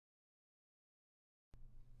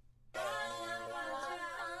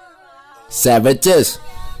Savages,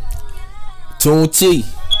 Litunechi,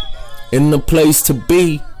 in the place to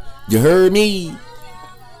be. You heard me?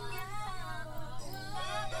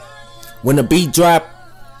 When the beat drop,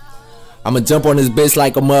 I'ma jump on this bitch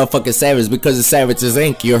like a motherfucking savage because the Savages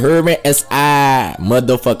Inc. You heard me? S.I.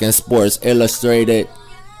 motherfucking Sports Illustrated.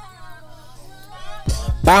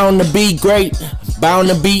 Bound to be great, bound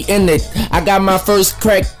to be in it. I got my first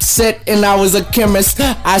crack set and I was a chemist.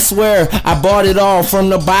 I swear I bought it all from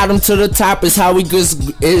the bottom to the top. Is how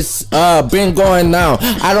it's been going now.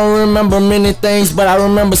 I don't remember many things, but I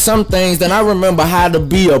remember some things. And I remember how to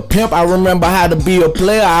be a pimp. I remember how to be a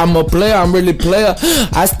player. I'm a player, I'm really player.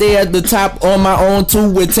 I stay at the top on my own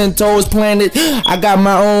too with 10 toes planted. I got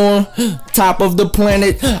my own top of the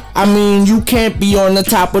planet. I mean, you can't be on the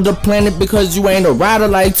top of the planet because you ain't a rider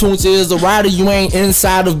like Litunechi is a rider. You ain't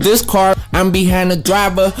inside of this car. I'm behind the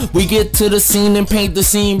driver. We get to the scene and paint the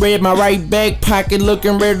scene red. My right back pocket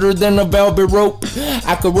looking redder than a velvet rope.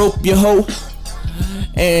 I could rope your hoe.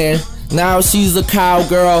 And now she's a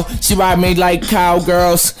cowgirl. She ride me like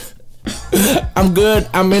cowgirls. I'm good,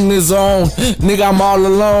 I'm in the zone. Nigga, I'm all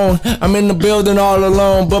alone. I'm in the building all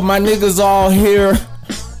alone, but my niggas all here.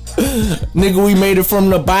 Nigga, we made it from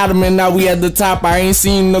the bottom and now we at the top. I ain't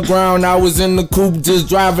seen the ground. I was in the coupe just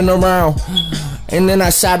driving around. And then I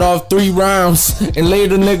shot off 3 rounds and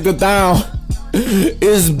laid a nigga down.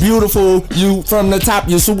 It's beautiful, you from the top,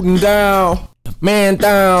 you shooting down. Man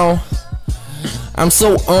down. I'm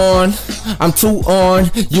so on, I'm too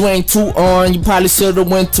on, you ain't too on. You probably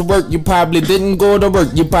should've went to work, you probably didn't go to work,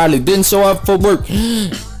 you probably didn't show up for work.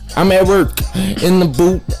 I'm at work in the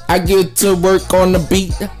booth. I get to work on the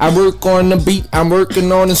beat. I work on the beat. I'm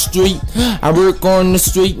working on the street. I work on the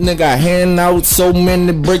street, nigga. I hand out so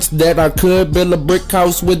many bricks that I could build a brick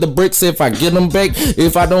house with the bricks if I get them back.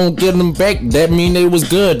 If I don't get them back, that mean they was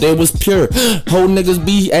good. They was pure. Whole niggas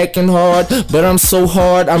be acting hard, but I'm so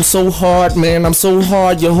hard. I'm so hard, man. I'm so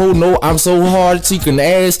hard. Your hoe know I'm so hard. She can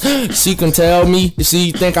ask. She can tell me.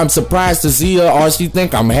 She think I'm surprised to see her, or she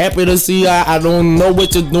think I'm happy to see her. I don't know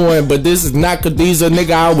what you're doing. But this is not Khadijah,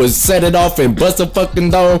 nigga. I would set it off and bust a fucking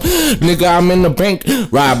dome. Nigga, I'm in the bank.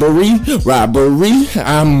 Robbery.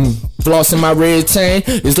 I'm flossing my red chain.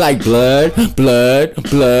 It's like blood.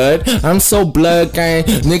 I'm so blood gang.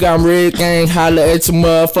 Nigga, I'm red gang. Holla at your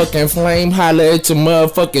motherfucking flame. Holla at your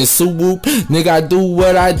motherfucking swoop. Nigga, I do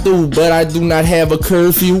what I do, but I do not have a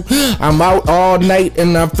curfew. I'm out all night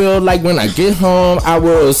and I feel like when I get home, I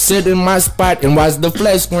will sit in my spot and watch the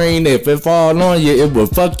flash screen. If it fall on you, it will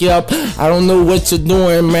fuck you up. I don't know what you're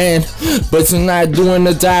doing, man, but you're not doing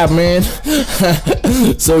the job, man.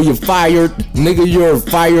 So you're fired. Nigga, you're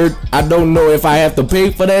fired. I don't know if I have to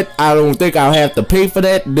pay for that. I don't think I'll have to pay for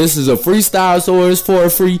that. This is a freestyle, so it's for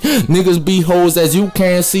free. Niggas be hoes as you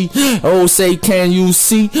can see. Oh, say, can you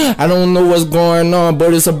see? I don't know what's going on,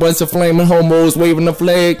 but it's a bunch of flaming homos waving the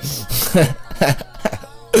flag.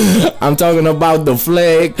 I'm talking about the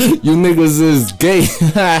flag. You niggas is gay.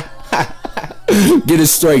 Get it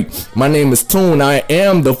straight. My name is Toon. I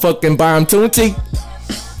am the fucking bomb Litunechi.